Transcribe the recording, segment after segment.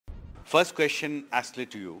First question, Asle,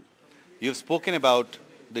 to you. You've spoken about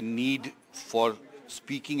the need for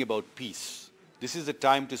speaking about peace. This is the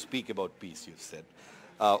time to speak about peace, you've said.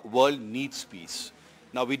 World needs peace.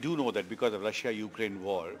 Now, we do know that because of Russia-Ukraine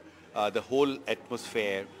war, the whole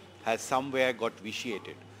atmosphere has somewhere got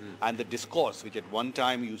vitiated. And the discourse, which at one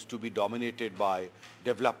time used to be dominated by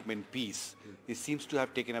development, peace, it seems to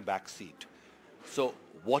have taken a back seat. So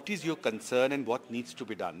what is your concern and what needs to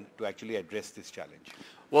be done to actually address this challenge?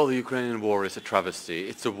 Well, the Ukrainian war is a travesty.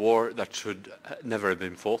 It's a war that should never have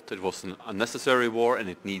been fought. It was an unnecessary war and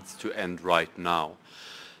it needs to end right now.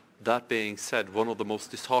 That being said, one of the most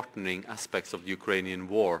disheartening aspects of the Ukrainian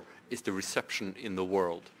war is the reception in the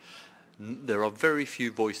world. There are very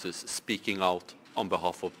few voices speaking out on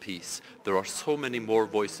behalf of peace. There are so many more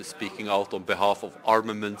voices speaking out on behalf of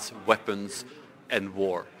armaments, weapons and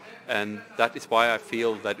war. And that is why I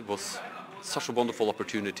feel that it was such a wonderful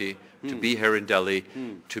opportunity to be here in Delhi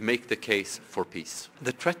to make the case for peace.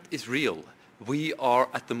 The threat is real. We are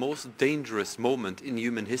at the most dangerous moment in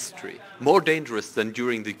human history, more dangerous than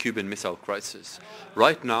during the Cuban Missile Crisis.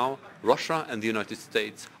 Right now, Russia and the United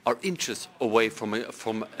States are inches away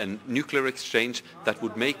from a nuclear exchange that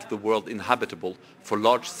would make the world inhabitable for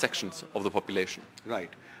large sections of the population. Right.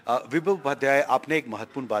 Vibhav Upadhyay, आपने एक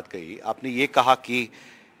महत्वपूर्ण बात कही. आपने ये कहा कि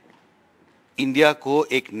India को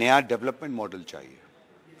एक नया डेवलपमेंट मॉडल चाहिए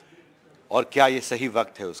और क्या ये सही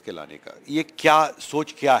वक्त है उसके लाने का. ये क्या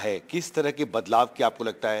सोच क्या है, किस तरह के बदलाव की आपको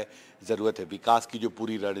लगता है ज़रूरत है? विकास की जो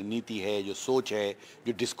पूरी रणनीति है, जो सोच है,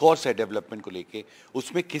 जो डिस्कोर्स है डेवलपमेंट को लेके,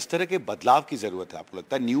 उसमें किस तरह के बदलाव की ज़रूरत है आपको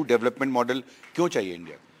लगता है? न्यू डेवलपमेंट मॉडल क्यों चाहिए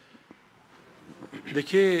इंडिया?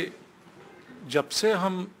 देखिए, जब से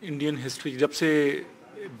हम इंडियन हिस्ट्री, जब से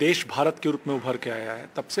देश भारत के रूप में उभर के आया है,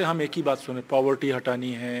 तब से हम एक ही बात सुने, पॉवर्टी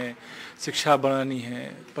हटानी है, शिक्षा बढ़ानी है.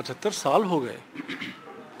 75 साल हो गए,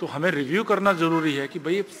 तो हमें रिव्यू करना ज़रूरी है कि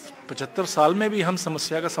भाई 75 साल में भी हम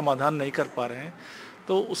समस्या का समाधान नहीं कर पा रहे हैं.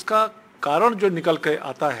 तो उसका कारण जो निकल के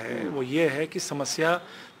आता है वो ये है कि समस्या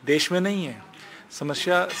देश में नहीं है,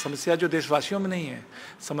 समस्या जो देशवासियों में नहीं है,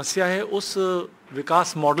 समस्या है उस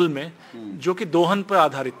विकास मॉडल में जो कि दोहन पर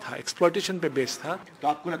आधारित था, एक्सप्लॉयटेशन पे बेस्ड था. तो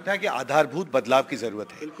आपको लगता है कि आधारभूत बदलाव की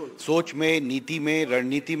ज़रूरत है, सोच में, नीति में,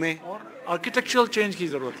 रणनीति में, और आर्किटेक्चरल चेंज की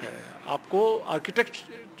ज़रूरत है. आपको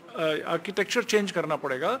आर्किटेक्चर चेंज करना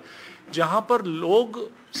पड़ेगा जहाँ पर लोग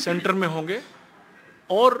सेंटर में होंगे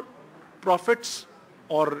और प्रॉफिट्स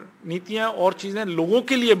और नीतियाँ और चीज़ें लोगों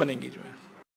के लिए बनेंगी जो है.